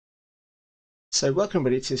So welcome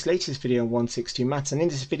everybody to this latest video on 162 Maths, and in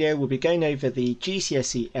this video we'll be going over the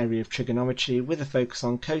GCSE area of trigonometry with a focus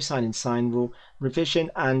on cosine and sine rule, revision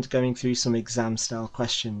and going through some exam style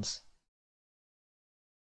questions.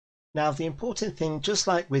 Now the important thing, just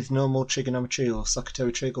like with normal trigonometry or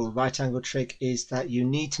SOHCAHTOA trig or right angle trig, is that you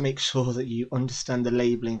need to make sure that you understand the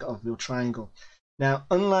labelling of your triangle. Now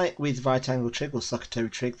unlike with right angle trig or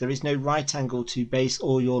SOHCAHTOA trig, there is no right angle to base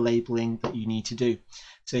all your labelling that you need to do.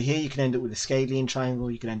 So here you can end up with a scalene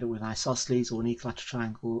triangle, you can end up with isosceles or an equilateral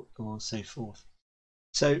triangle or so forth.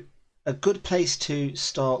 So a good place to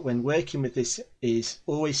start when working with this is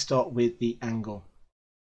always start with the angle,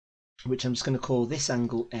 which I'm just going to call this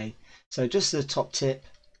angle A. So just the top tip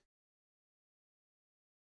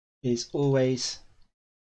is always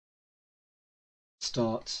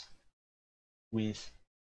start with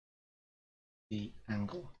the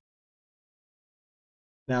angle.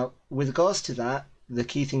 Now with regards to that, the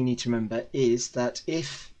key thing you need to remember is that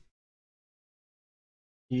if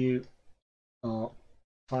you are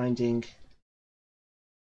finding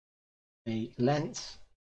a length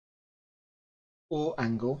or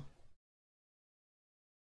angle,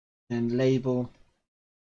 then label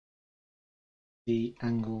the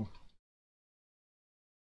angle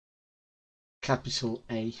capital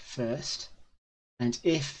A first, and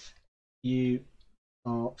if you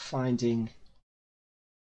are finding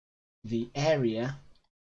the area,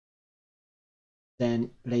 then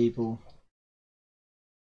label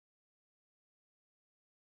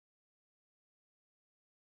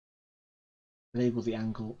the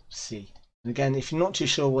angle C. And again, if you're not too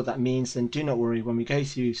sure what that means, then do not worry. When we go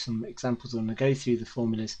through some examples, when we go through the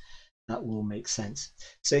formulas, that will make sense.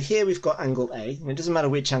 So here we've got angle A, and it doesn't matter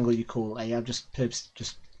which angle you call A. I've just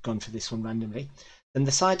gone for this one randomly. Then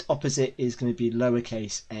the side opposite is going to be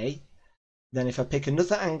lowercase a. Then if I pick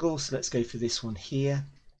another angle, so let's go for this one here,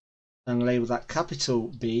 and label that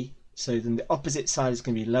capital B, so then the opposite side is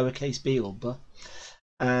going to be lowercase b or b,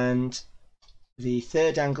 and the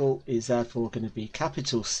third angle is therefore going to be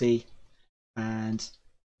capital C, and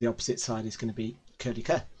the opposite side is going to be curly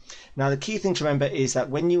cur. Now the key thing to remember is that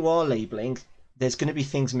when you are labeling, there's going to be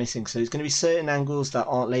things missing. So there's going to be certain angles that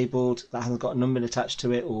aren't labeled, that hasn't got a number attached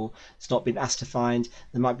to it, or it's not been asked to find.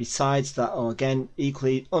 There might be sides that are again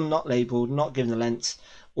equally not labeled, not given the lengths,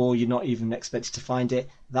 or you're not even expected to find it.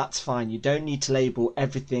 That's fine. You don't need to label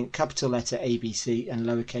everything capital letter ABC and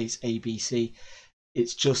lowercase ABC.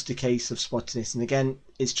 It's just a case of spotting this. And again,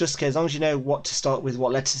 it's just as long as you know what to start with,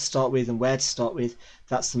 what letters to start with, and where to start with,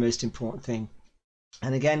 that's the most important thing.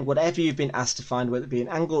 And again, whatever you've been asked to find, whether it be an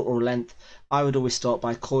angle or a length, I would always start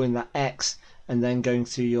by calling that X and then going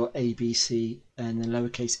through your ABC and then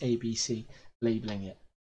lowercase ABC, labeling it.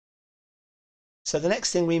 So the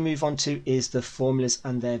next thing we move on to is the formulas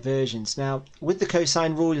and their versions. Now with the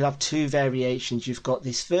cosine rule, you'll have two variations. You've got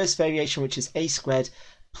this first variation, which is a squared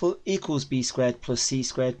equals b squared plus c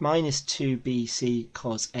squared minus 2bc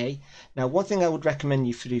cos a. Now one thing I would recommend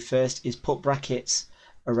you to do first is put brackets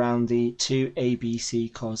around the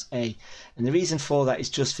 2abc cos a, and the reason for that is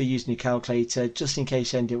just for using your calculator, just in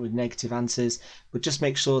case you end up with negative answers, but just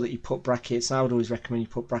make sure that you put brackets. I would always recommend you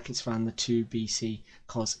put brackets around the 2bc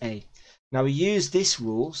cos a. Now we use this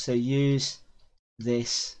rule, so use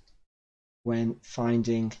this when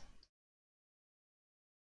finding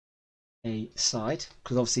a side,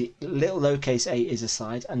 because obviously little lowercase a is a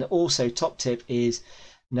side. And also top tip is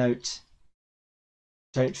note,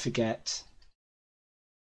 don't forget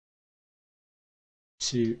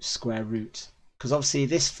to square root, because obviously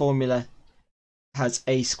this formula has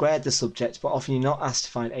a squared the subject, but often you're not asked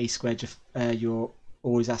to find a squared, you're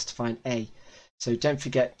always asked to find a. So don't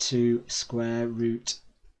forget to square root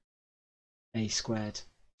a squared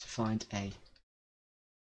to find a.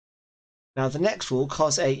 Now the next rule,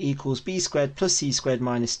 cos a equals b squared plus c squared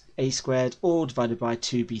minus a squared, all divided by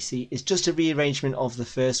 2bc, is just a rearrangement of the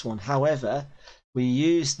first one. However, we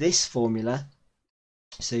use this formula,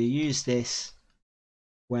 so you use this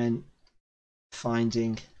when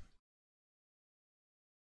finding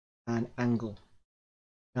an angle.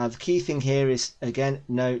 Now the key thing here is, again,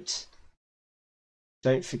 note,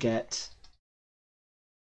 don't forget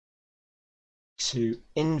to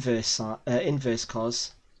inverse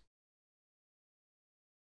cos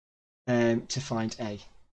to find a.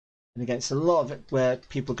 And again, it's a lot of it where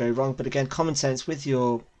people go wrong, but again, common sense with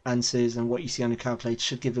your answers and what you see on your calculator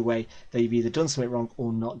should give away that you've either done something wrong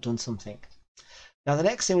or not done something. Now the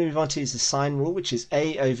next thing we move on to is the sine rule, which is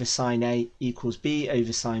a over sine a equals b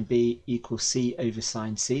over sine b equals c over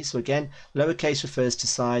sine c. So again, lowercase refers to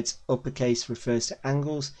sides, uppercase refers to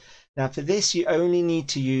angles. Now for this you only need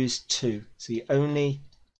to use 2, so you only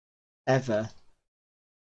ever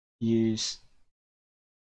use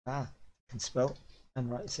I can spell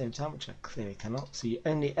and write at the same time, which I clearly cannot. So you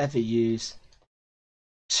only ever use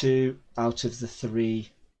 2 out of the 3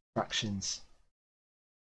 fractions.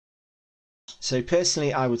 So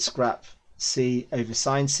personally, I would scrap C over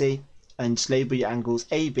sine C and label your angles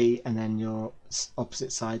A, B, and then your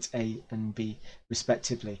opposite sides A and B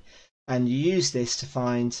respectively. And you use this to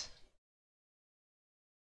find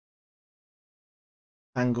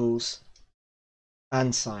angles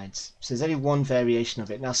and sides. So there's only one variation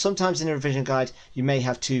of it. Now sometimes in a revision guide you may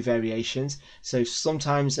have 2 variations. So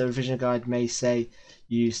sometimes a revision guide may say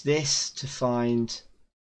use this to find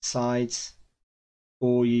sides,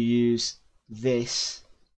 or you use this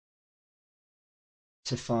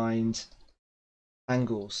to find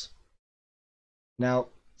angles. Now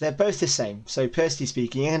they're both the same, so personally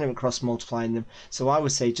speaking you're going to cross multiplying them, so I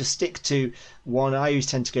would say just stick to one. I always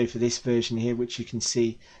tend to go for this version here, which you can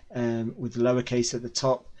see with the lowercase at the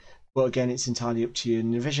top, but again it's entirely up to you,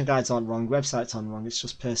 and the revision guides aren't wrong, websites aren't wrong, it's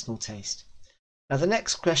just personal taste. Now the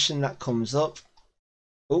next question that comes up,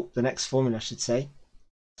 the next formula I should say,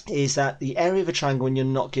 is that the area of a triangle when you're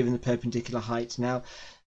not given the perpendicular height. Now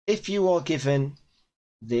if you are given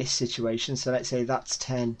this situation, so let's say that's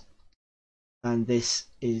 10 and this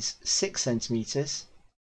is 6 centimeters,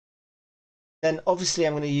 then obviously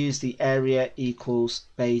I'm going to use the area equals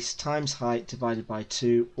base times height divided by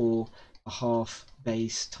 2, or a half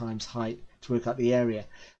base times height to work out the area.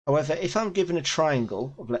 However, if I'm given a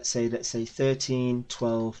triangle of let's say 13,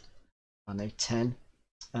 12, 10,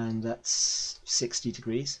 and that's 60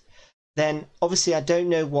 degrees, then obviously I don't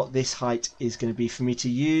know what this height is going to be for me to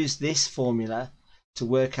use this formula to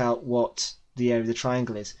work out what the area of the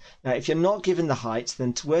triangle is. Now if you're not given the height,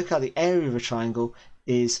 then to work out the area of a triangle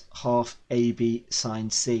is half AB sine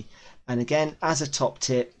C. And again, as a top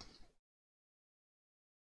tip,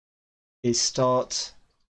 is start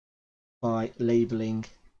by labeling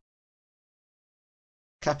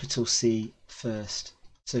capital C first.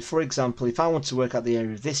 So for example, if I want to work out the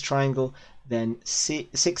area of this triangle, then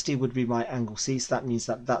 60 would be my angle C, so that means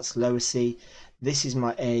that that's lower C, this is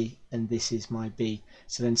my A, and this is my B.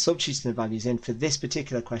 So then substituting the values in for this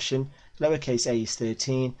particular question, lowercase a is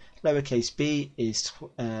 13, lowercase b is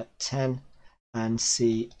 10, and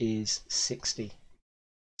C is 60.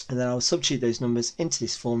 And then I'll substitute those numbers into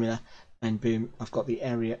this formula, and boom, I've got the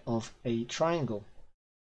area of a triangle.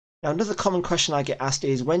 Now another common question I get asked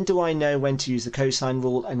is, when do I know when to use the cosine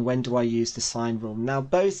rule and when do I use the sine rule? Now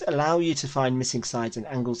both allow you to find missing sides and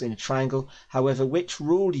angles in a triangle. However, which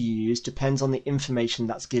rule you use depends on the information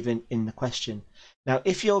that's given in the question. Now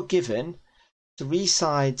if you're given 3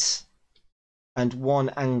 sides and 1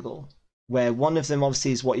 angle, where one of them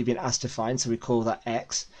obviously is what you've been asked to find, so we call that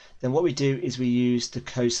x, then what we do is we use the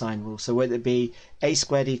cosine rule. So whether it be a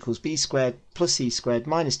squared equals b squared plus c squared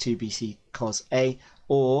minus 2bc cos a,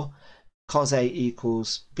 or cos a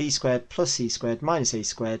equals b squared plus c squared minus a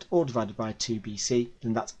squared, all divided by 2bc,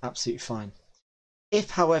 then that's absolutely fine.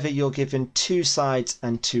 If, however, you're given 2 sides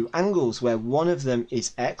and 2 angles, where one of them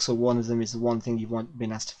is x, or one of them is the one thing you've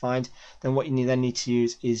been asked to find, then what you then need to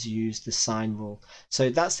use is use the sine rule. So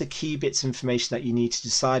that's the key bits of information that you need to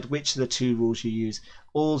decide which of the 2 rules you use,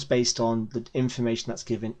 all's based on the information that's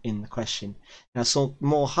given in the question. Now some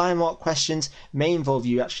more higher mark questions may involve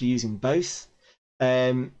you actually using both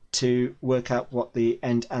to work out what the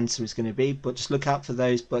end answer is going to be, but just look out for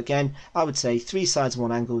those. But again, I would say 3 sides and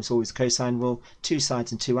 1 angle is always the cosine rule, 2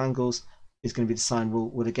 sides and 2 angles is going to be the sine rule,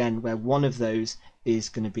 with again where one of those is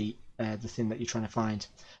going to be the thing that you're trying to find.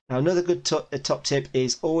 Now another good top tip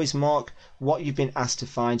is always mark what you've been asked to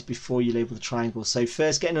find before you label the triangle. So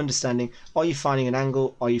first get an understanding, are you finding an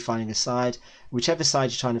angle, are you finding a side? Whichever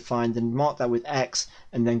side you're trying to find, then mark that with X,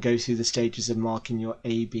 and then go through the stages of marking your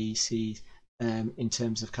A, B, C, in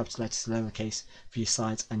terms of capital letters to lowercase for your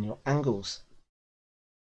sides and your angles.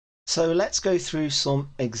 So let's go through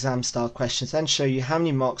some exam style questions and show you how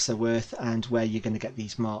many marks they're worth and where you're going to get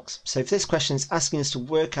these marks. So for this question, it's asking us to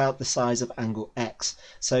work out the size of angle X.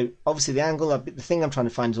 So obviously the angle, the thing I'm trying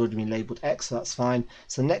to find has already been labelled X, so that's fine.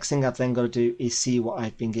 So the next thing I've then got to do is see what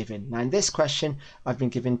I've been given. Now in this question, I've been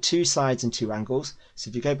given 2 sides and 2 angles. So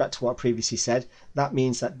if you go back to what I previously said, that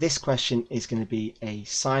means that this question is going to be a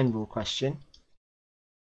sine rule question.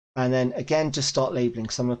 And then again, just start labeling.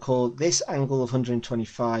 So I'm going to call this angle of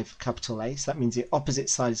 125 capital A. So that means the opposite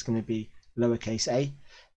side is going to be lowercase a.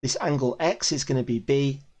 This angle X is going to be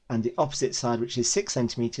B, and the opposite side, which is 6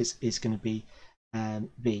 centimeters, is going to be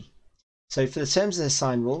B. So for the terms of the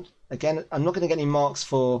sine rule, again, I'm not going to get any marks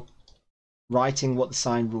for writing what the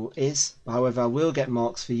sine rule is. However, I will get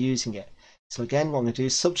marks for using it. So again, what I'm going to do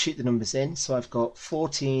is substitute the numbers in. So I've got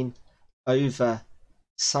 14 over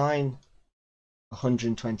sine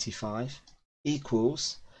 125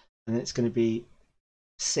 equals, and then it's going to be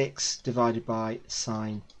 6 divided by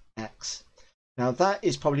sine x. Now that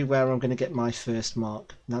is probably where I'm going to get my first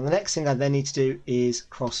mark. Now the next thing I then need to do is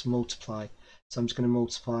cross multiply. So I'm just going to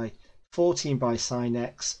multiply 14 by sine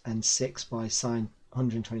x and 6 by sine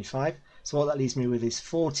 125. So what that leaves me with is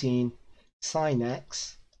 14 sine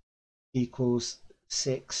x equals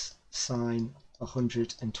 6 sine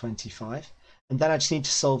 125. And then I just need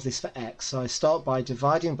to solve this for x. So I start by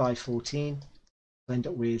dividing by 14. I end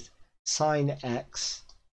up with sine x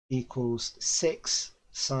equals 6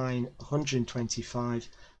 sine 125,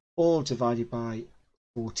 all divided by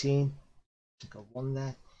 14. I've got 1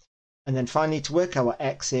 there. And then finally, to work out what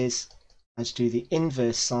x is, I just do the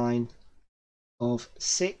inverse sine of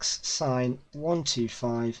 6 sine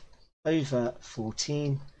 125 over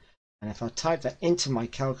 14. And if I type that into my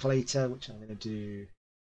calculator, which I'm going to do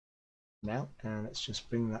now, and let's just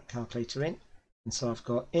bring that calculator in. And so I've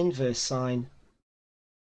got inverse sine,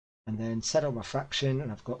 and then set up my fraction,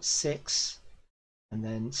 and I've got 6, and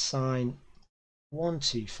then sine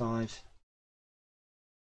 125,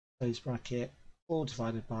 close bracket, all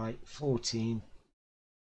divided by 14,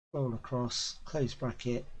 roll across, close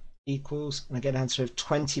bracket, equals, and I get an answer of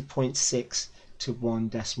 20.6 to 1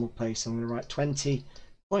 decimal place. So I'm going to write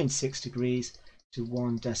 20.6 degrees to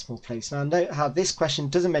 1 decimal place. Now note how this question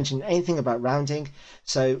doesn't mention anything about rounding,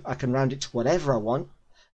 so I can round it to whatever I want.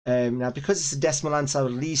 Now because it's a decimal answer, I'll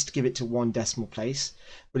at least give it to 1 decimal place.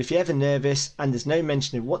 But if you're ever nervous and there's no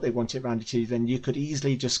mention of what they want it rounded to, then you could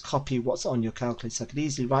easily just copy what's on your calculator. So I could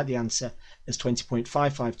easily write the answer as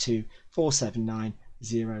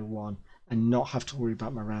 20.5524791 and not have to worry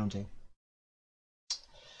about my rounding.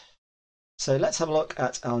 So let's have a look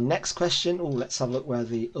at our next question. Let's have a look where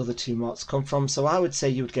the other 2 marks come from. So I would say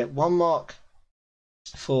you would get 1 mark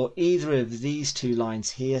for either of these 2 lines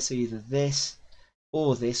here. So either this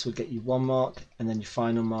or this would get you 1 mark, and then your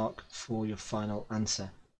final mark for your final answer.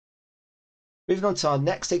 Moving on to our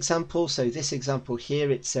next example. So this example here,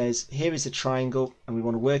 it says here is a triangle and we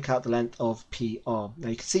want to work out the length of PR. Now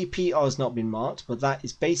you can see PR has not been marked, but that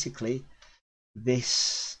is basically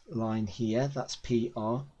this line here. That's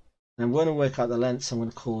PR. And I'm going to work out the length, so I'm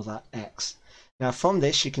going to call that x. Now from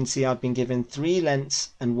this you can see I've been given 3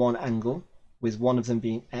 lengths and 1 angle, with one of them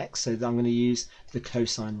being x, so I'm going to use the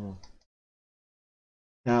cosine rule.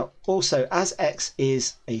 Now also, as x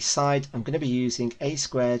is a side, I'm going to be using a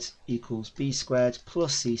squared equals b squared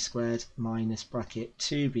plus c squared minus bracket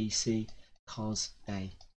 2bc cos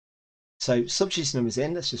a. So substitute numbers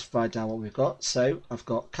in, let's just write down what we've got. So I've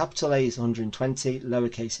got capital A is 120,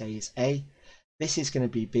 lowercase a is a. This is going to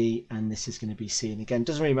be b and this is going to be c. And again, it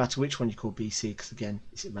doesn't really matter which one you call bc because again,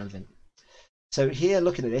 it's irrelevant. So here,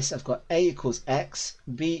 looking at this, I've got a equals x,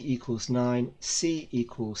 b equals 9, c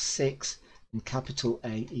equals 6, and capital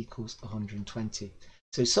A equals 120.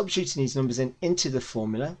 So substituting these numbers into the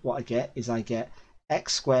formula, what I get is I get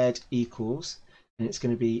x squared equals, and it's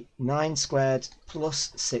going to be 9 squared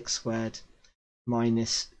plus 6 squared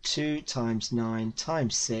minus 2 times 9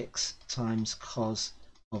 times 6 times cos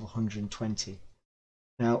of 120.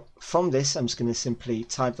 Now from this, I'm just going to simply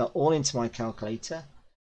type that all into my calculator.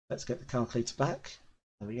 Let's get the calculator back.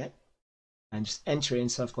 There we go. And just enter it in.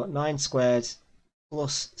 So I've got 9 squared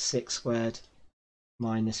plus 6 squared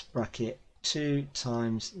minus bracket 2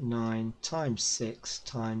 times 9 times 6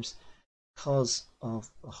 times cos of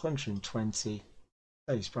 120,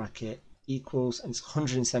 close bracket, equals, and it's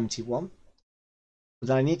 171. But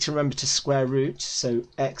then I need to remember to square root, so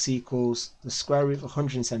x equals the square root of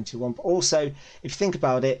 171. But also, if you think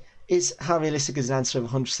about it, is how realistic is an answer of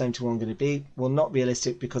 171 going to be? Well, not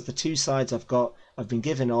realistic, because the 2 sides I've been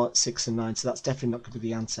given are 6 and 9, so that's definitely not going to be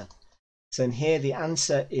the answer. So in here, the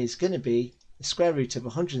answer is going to be the square root of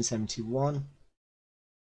 171,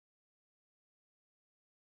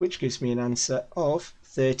 which gives me an answer of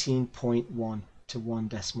 13.1 to 1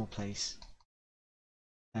 decimal place,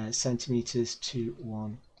 centimeters to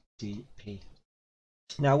 1 dp.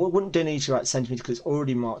 Now, we wouldn't need to write centimeter because it's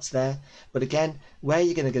already marked there. But again, where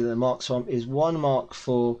you're going to get the marks from is 1 mark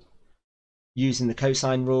for using the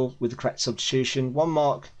cosine rule with the correct substitution, 1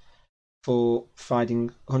 mark for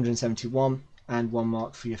finding 171, and 1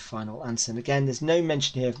 mark for your final answer. And again, there's no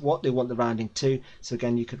mention here of what they want the rounding to. So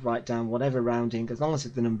again, you could write down whatever rounding, as long as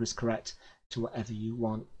the number is correct, to whatever you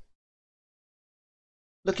want.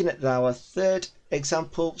 Looking at our third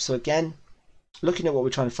example. So again, looking at what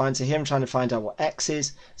we're trying to find. So here I'm trying to find out what x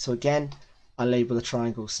is. So again, I label the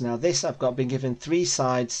triangle. So now this, I've been given 3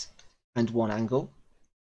 sides and 1 angle.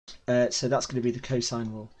 So that's going to be the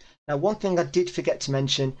cosine rule. Now, one thing I did forget to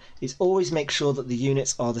mention is always make sure that the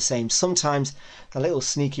units are the same. Sometimes the little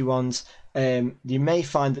sneaky ones, you may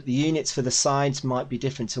find that the units for the sides might be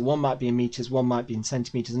different. So one might be in meters, one might be in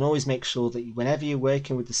centimeters, and always make sure that whenever you're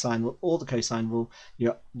working with the sine rule or the cosine rule,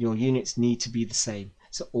 your units need to be the same.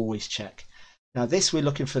 So always check. Now this, we're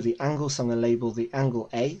looking for the angle, so I'm going to label the angle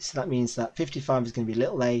A. So that means that 55 is going to be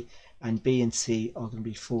little a, and B and C are going to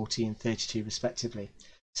be 40 and 32 respectively.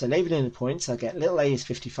 So labeling the points, I get little a is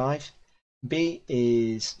 55, B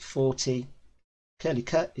is 40, curly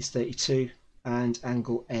cut is 32, and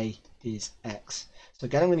angle A is X. So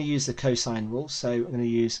again, I'm going to use the cosine rule. So I'm going to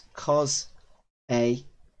use cos A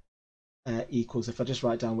equals, if I just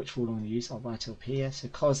write down which rule I'm going to use, I'll write it up here. So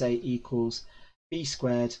cos A equals B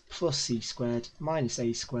squared plus C squared minus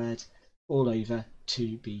A squared all over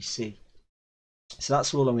 2BC. So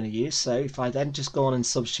that's the rule I'm going to use. So if I then just go on and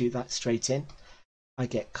substitute that straight in, I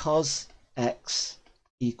get cos X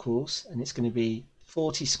equals, and it's going to be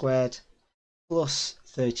 40 squared plus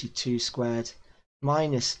 32 squared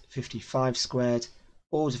minus 55 squared,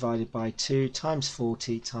 all divided by 2 times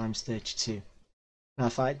 40 times 32. Now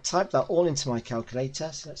if I type that all into my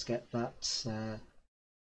calculator, so let's get that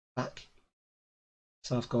back.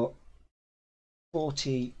 So I've got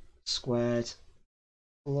 40 squared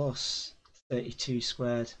plus 32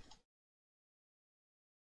 squared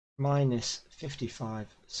minus 55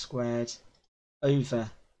 squared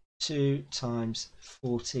over 2 times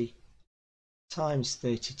 40 times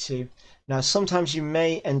 32. Now sometimes you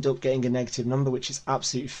may end up getting a negative number, which is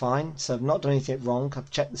absolutely fine. So I've not done anything wrong.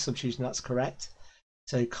 I've checked the substitution, that's correct.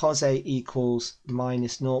 So cos A equals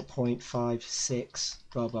minus 0.56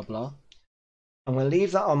 blah blah blah. I'm going to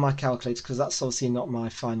leave that on my calculator because that's obviously not my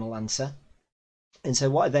final answer. And so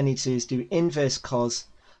what I then need to do is do inverse cos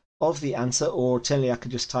of the answer, or alternatively I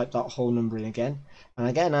could just type that whole number in again, and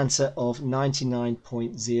I get an answer of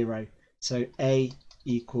 99.0. So A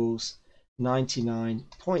equals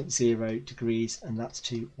 99.0 degrees, and that's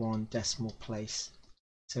to 1 decimal place.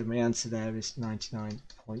 So my answer there is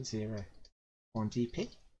 99.01 dp.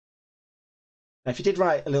 Now if you did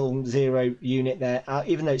write a little 0 unit there,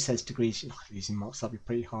 even though it says degrees, you're not losing marks. That'd be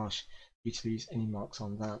pretty harsh for you to lose any marks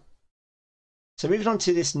on that. So moving on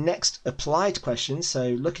to this next applied question.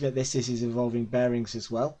 So looking at this is involving bearings as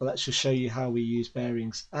well, but let's just show you how we use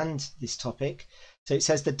bearings and this topic. So it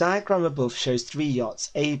says the diagram above shows 3 yachts,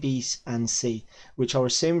 A, B and C, which are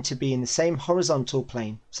assumed to be in the same horizontal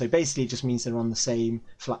plane. So basically it just means they're on the same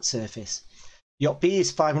flat surface. Yacht B is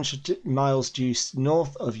 500 miles due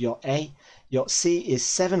north of yacht A. Yacht C is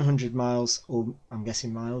 700 miles, or I'm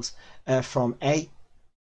guessing miles, from A.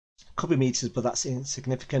 Could be meters, but that's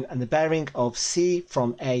insignificant. And the bearing of C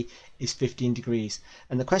from A is 15 degrees.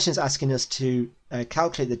 And the question is asking us to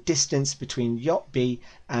calculate the distance between yacht B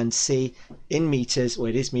and C in meters, or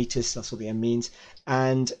it is meters, that's what the M means,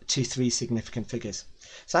 and to 3 significant figures.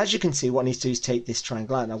 So as you can see, what I need to do is take this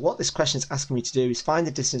triangle out. Now what this question is asking me to do is find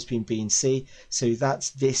the distance between B and C. So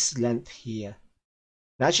that's this length here.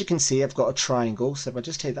 Now as you can see, I've got a triangle. So if I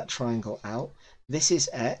just take that triangle out, this is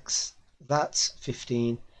X, that's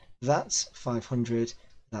 15, that's 500,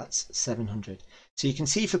 that's 700. So you can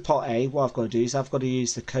see for part A, what I've got to do is I've got to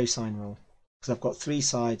use the cosine rule because I've got 3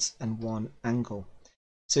 sides and 1 angle.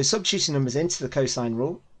 So substituting numbers into the cosine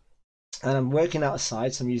rule, and I'm working out a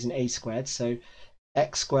side, so I'm using A squared. So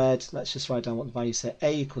X squared, let's just write down what the values say.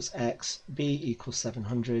 A equals X, B equals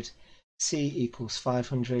 700, C equals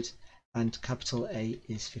 500, and capital A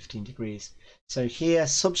is 15 degrees. So here,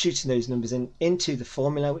 substituting those numbers into the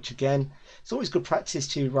formula, which again, it's always good practice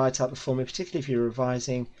to write out the formula, particularly if you're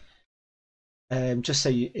revising, just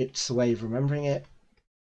so it's a way of remembering it.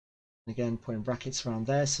 And again, putting brackets around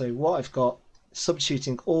there. So what I've got,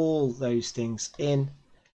 substituting all those things in,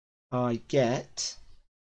 I get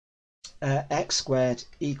X squared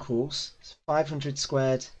equals 500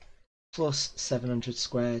 squared plus 700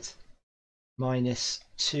 squared minus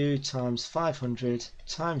 2 times 500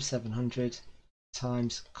 times 700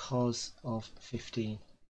 times cos of 15.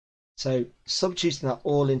 So substituting that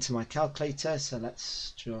all into my calculator, so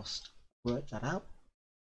let's just work that out.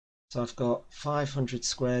 So I've got 500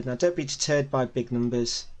 squared. Now don't be deterred by big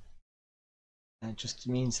numbers, it just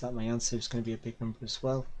means that my answer is going to be a big number as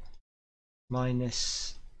well,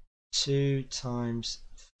 minus 2 times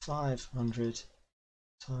 500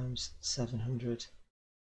 times 700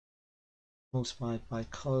 multiplied by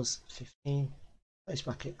cos 15, close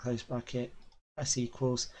bracket, press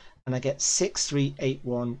equals, and I get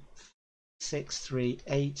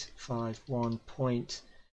 63851 point,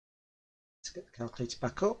 let's get the calculator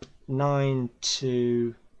back up,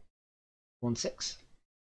 9216.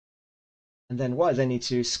 And then what I then need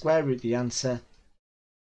to do is square root the answer,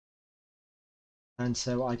 And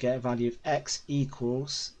so I get a value of x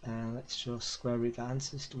equals, let's just square root the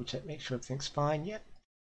answer, just double check, make sure everything's fine, yep,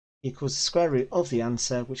 equals the square root of the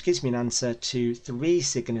answer, which gives me an answer to 3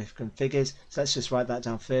 significant figures. So let's just write that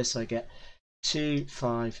down first. So I get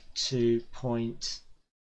 252 point,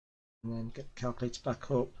 and then get the calculator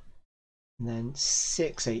back up, and then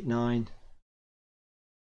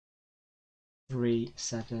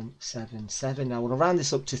 6893777. Now we'll round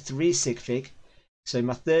this up to 3 sig fig. So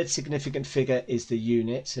my third significant figure is the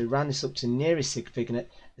unit. So round this up to nearest sig figure,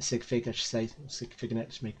 I should say, sig figure,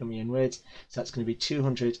 just making up my own words. So that's going to be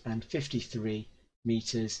 253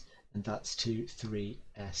 meters, and that's to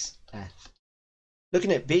 3SF.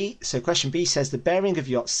 Looking at B, so question B says the bearing of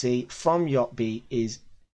yacht C from yacht B is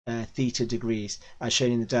theta degrees, as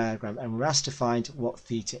shown in the diagram, and we're asked to find what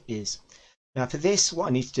theta is. Now for this, what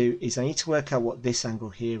I need to do is I need to work out what this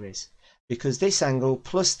angle here is, because this angle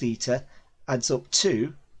plus theta adds up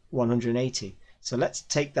to 180. So let's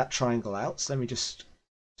take that triangle out. So let me just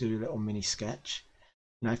do a little mini sketch.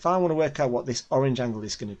 Now if I want to work out what this orange angle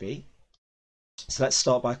is going to be, so let's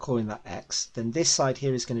start by calling that x. Then this side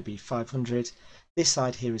here is going to be 500, this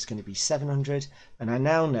side here is going to be 700, and I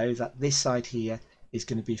now know that this side here is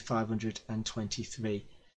going to be 523.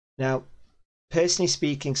 Now personally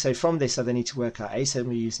speaking, so from this I then need to work out a, so I'm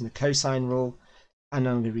going to be using the cosine rule, and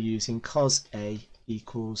I'm going to be using cos a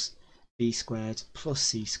equals b squared plus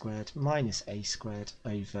c squared minus a squared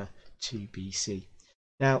over 2bc.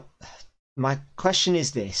 Now my question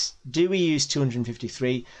is this: do we use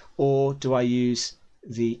 253 or do I use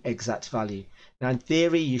the exact value? Now in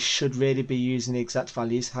theory you should really be using the exact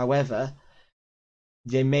values, however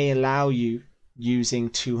they may allow you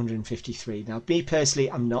using 253. Now me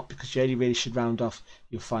personally I'm not, because you only really should round off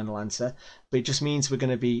your final answer, but it just means we're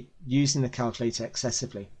going to be using the calculator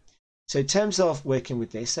excessively. So in terms of working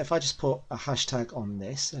with this, so if I just put a hashtag on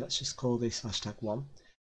this, so let's just call this hashtag 1.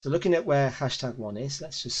 So looking at where hashtag 1 is,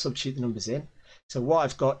 let's just substitute the numbers in. So what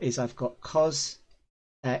I've got is I've got cos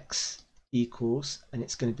x equals, and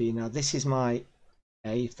it's going to be, now this is my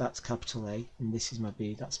A, if that's capital A, and this is my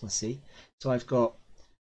B, that's my C. So I've got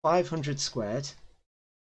 500 squared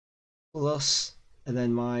plus, and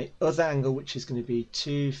then my other angle, which is going to be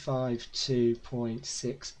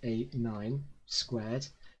 252.689 squared,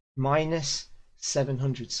 minus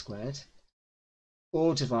 700 squared,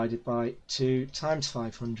 all divided by 2 times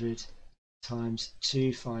 500 times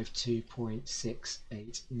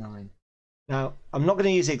 252.689. Now I'm not going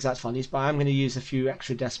to use the exact values, but I'm going to use a few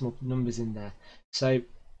extra decimal numbers in there, so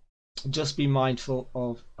just be mindful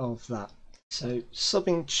of that. So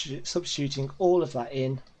substituting all of that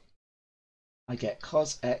in, I get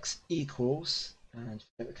cos x equals, and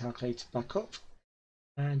get the calculator back up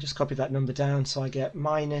and just copy that number down, so I get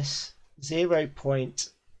minus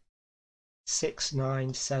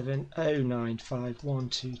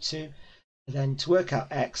 0.697095122. And then to work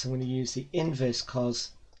out x, I'm going to use the inverse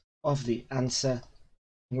cos of the answer,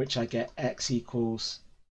 in which I get x equals,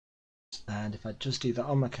 and if I just do that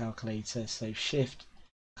on my calculator, so shift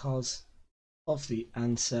cos of the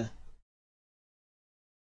answer,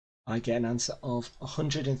 I get an answer of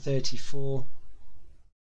 134.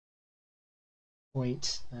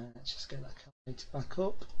 Let's just get that calculator back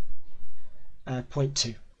up.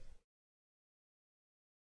 0.2.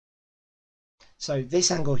 So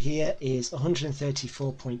this angle here is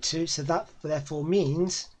 134.2. So that therefore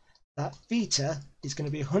means that theta is going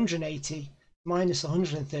to be 180 minus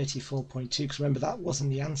 134.2, because remember that wasn't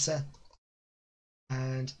the answer.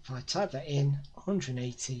 And if I type that in,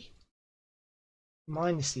 180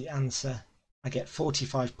 minus the answer, I get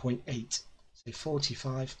 45.8. So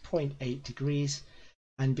 45.8 degrees,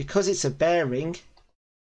 and because it's a bearing,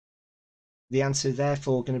 the answer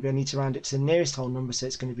therefore going to be, I need to round it to the nearest whole number, so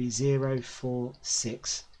it's going to be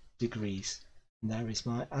 0.46 degrees, and there is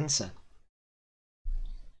my answer.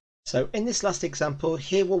 So in this last example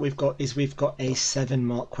here, what we've got is we've got a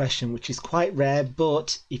 7-mark question, which is quite rare,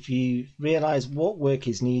 but if you realize what work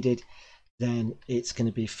is needed, then it's going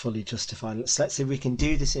to be fully justified. Let's see if we can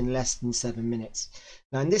do this in less than 7 minutes.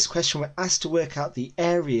 Now in this question we're asked to work out the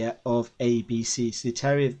area of ABC, so the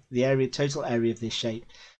total area of this shape.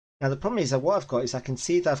 Now the problem is that what I've got is I can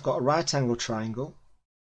see that I've got a right angle triangle,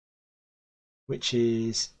 which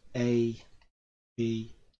is A,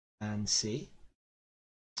 B and C,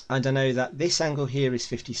 and I know that this angle here is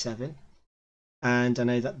 57, and I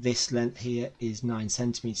know that this length here is 9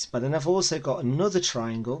 centimeters. But then I've also got another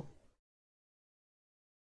triangle,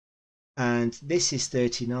 and this is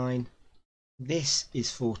 39, this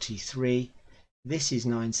is 43, this is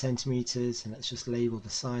 9 centimeters, and let's just label the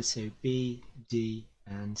size, so B, D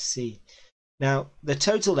and C. Now the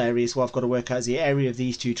total area is what I've got to work out, is the area of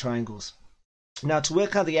these two triangles. Now, to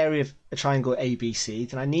work out the area of a triangle ABC,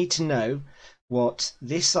 then I need to know what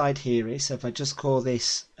this side here is. So if I just call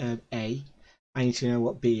this A, I need to know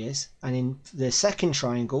what B is. And in the second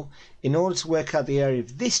triangle, in order to work out the area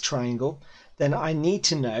of this triangle, then I need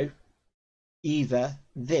to know either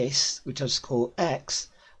this, which I just call X,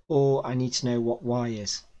 or I need to know what Y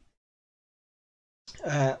is.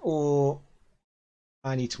 Or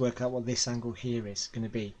I need to work out what this angle here is going to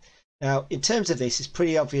be. Now, in terms of this, it's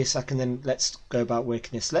pretty obvious. Let's go about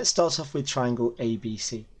working this. Let's start off with triangle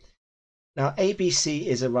ABC. Now, ABC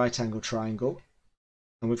is a right angle triangle,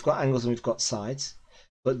 and we've got angles and we've got sides.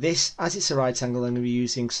 But this, as it's a right angle, I'm going to be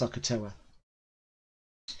using SOHCAHTOA.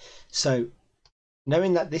 So,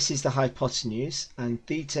 knowing that this is the hypotenuse and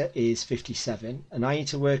theta is 57, and I need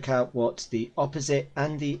to work out what the opposite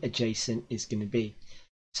and the adjacent is going to be.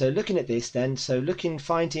 So, looking at this then,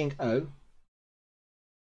 finding O.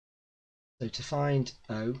 So to find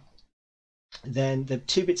O, then the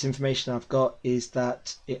two bits of information I've got is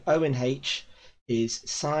that O and H is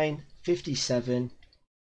sine 57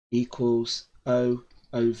 equals O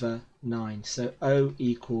over 9. So O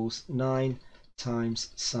equals 9 times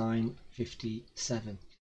sine 57,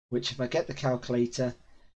 which if I get the calculator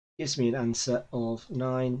gives me an answer of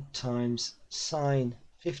 9 times sine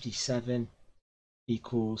 57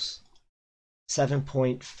 equals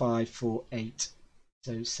 7.548.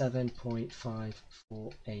 So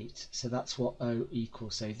 7.548. So that's what O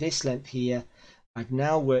equals. So this length here I've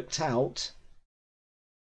now worked out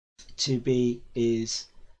to be is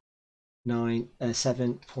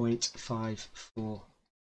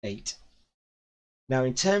 7.548. Now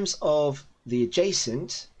in terms of the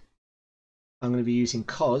adjacent, I'm going to be using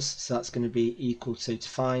cos, so that's going to be equal to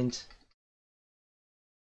find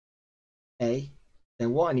A.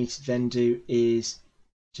 Then what I need to then do is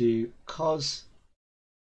do cos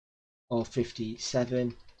of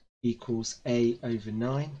 57 equals A over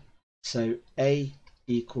 9. So A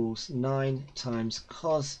equals 9 times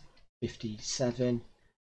cos 57.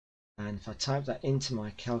 And if I type that into my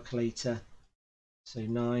calculator, so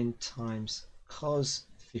 9 times cos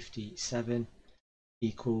 57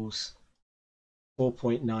 equals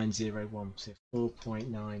 4.901. So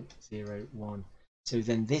 4.901. So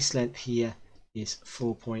then this length here is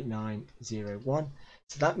 4.901.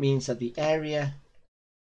 So that means that the area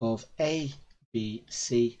of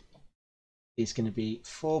ABC is going to be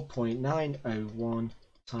 4.901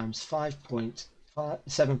 times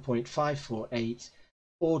 7.548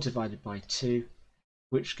 all divided by 2,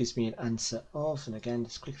 which gives me an answer of, and again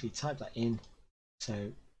let's quickly type that in,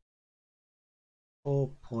 so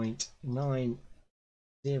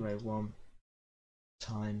 4.901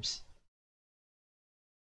 times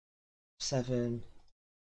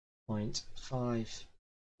 7.548.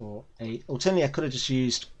 Alternatively, I could have just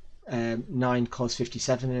used 9 cos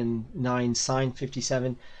 57 and 9 sine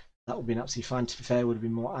 57. That would have been absolutely fine. To be fair, would have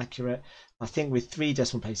been more accurate. I think with 3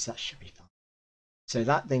 decimal places that should be fine. So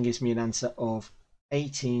that then gives me an answer of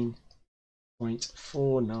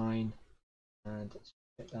 18.49, and let's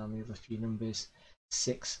get down the other few numbers,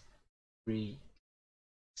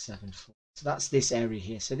 6374. So that's this area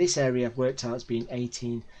here. So this area I've worked out as being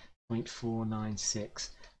 18.496,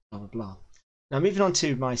 blah blah blah. Now moving on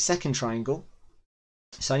to my second triangle.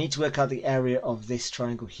 So I need to work out the area of this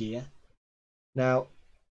triangle here. Now,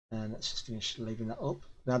 and let's just finish leaving that up.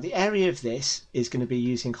 Now the area of this is going to be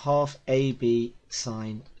using half AB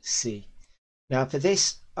sine C. Now for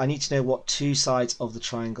this, I need to know what two sides of the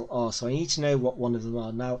triangle are. So I need to know what one of them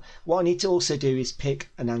are. Now what I need to also do is pick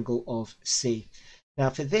an angle of C. Now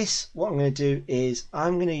for this, what I'm going to do is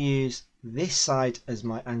I'm going to use this side as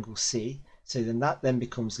my angle C. So then that then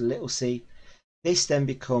becomes little c. This then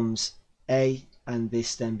becomes A, and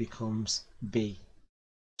this then becomes B.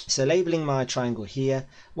 So labeling my triangle here,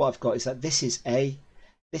 what I've got is that this is A,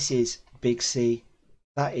 this is big C,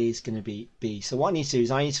 that is going to be B. So what I need to do is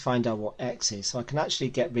I need to find out what X is, so I can actually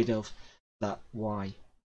get rid of that Y.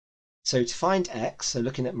 So to find X, so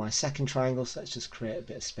looking at my second triangle, so let's just create a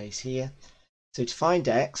bit of space here. So to find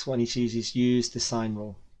X, what I need to use is use the sine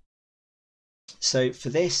rule. So for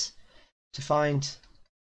this, to find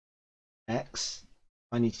X,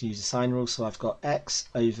 I need to use the sine rule. So I've got X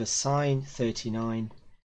over sine 39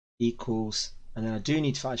 equals, and then I do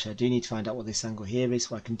need to find out what this angle here is.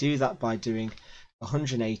 So I can do that by doing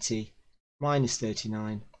 180 minus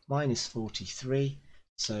 39 minus 43.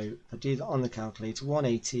 So if I do that on the calculator,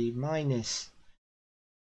 180 minus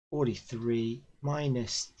 43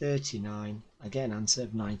 minus 39, I get an answer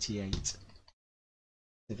of 98.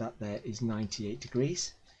 So that there is 98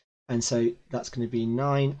 degrees. And so that's going to be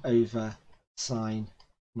 9 over sine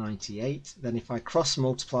 98. Then if I cross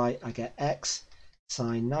multiply, I get X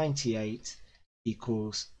sine 98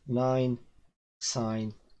 equals 9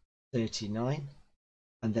 sine 39,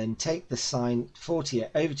 and then take the sine 48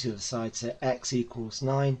 over to the side, so x equals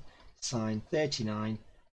 9 sine 39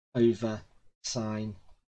 over sine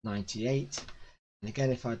 98. And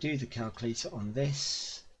again, if I do the calculator on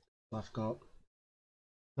this, I've got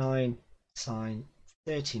 9 sine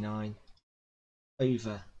 39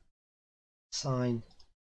 over sine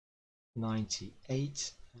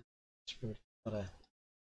 98. Got to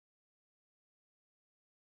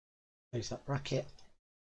close that bracket,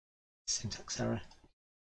 syntax error,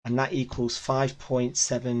 and that equals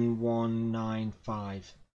 5.7195.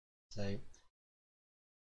 So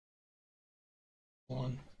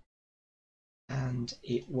 1, and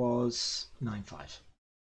it was 95.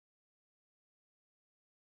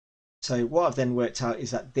 So what I've then worked out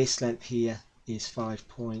is that this length here is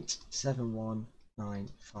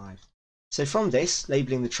 5.7195. So from this,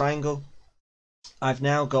 labeling the triangle, I've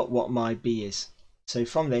now got what my b is. So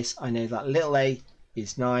from this, I know that little a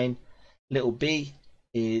is 9, little b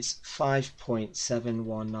is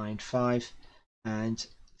 5.7195, and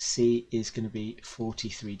c is going to be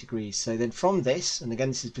 43 degrees. So then from this, and again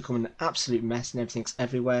this is becoming an absolute mess and everything's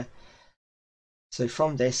everywhere. So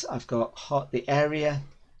from this, I've got the area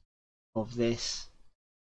of this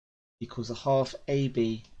equals a half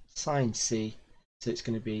AB sine c. So it's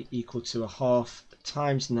going to be equal to a half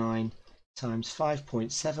times 9 times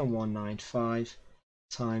 5.7195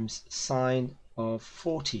 times sine of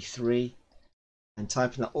 43, and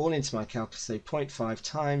typing that all into my calculator, so 0.5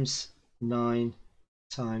 times 9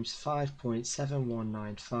 times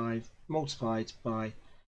 5.7195 multiplied by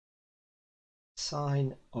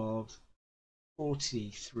sine of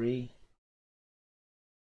 43,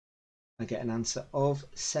 I get an answer of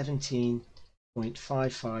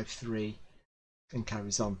 17.553, and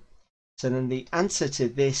carries on. So then the answer to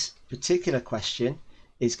this particular question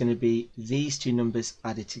is going to be these two numbers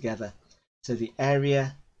added together. So the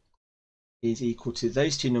area is equal to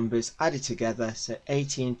those two numbers added together, so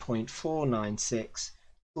 18.496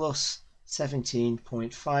 plus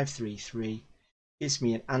 17.533 gives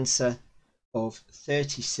me an answer of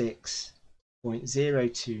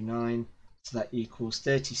 36.029, so that equals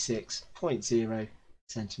 36.0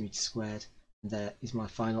 centimeters squared. And there is my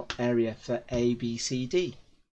final area for A, B, C, D.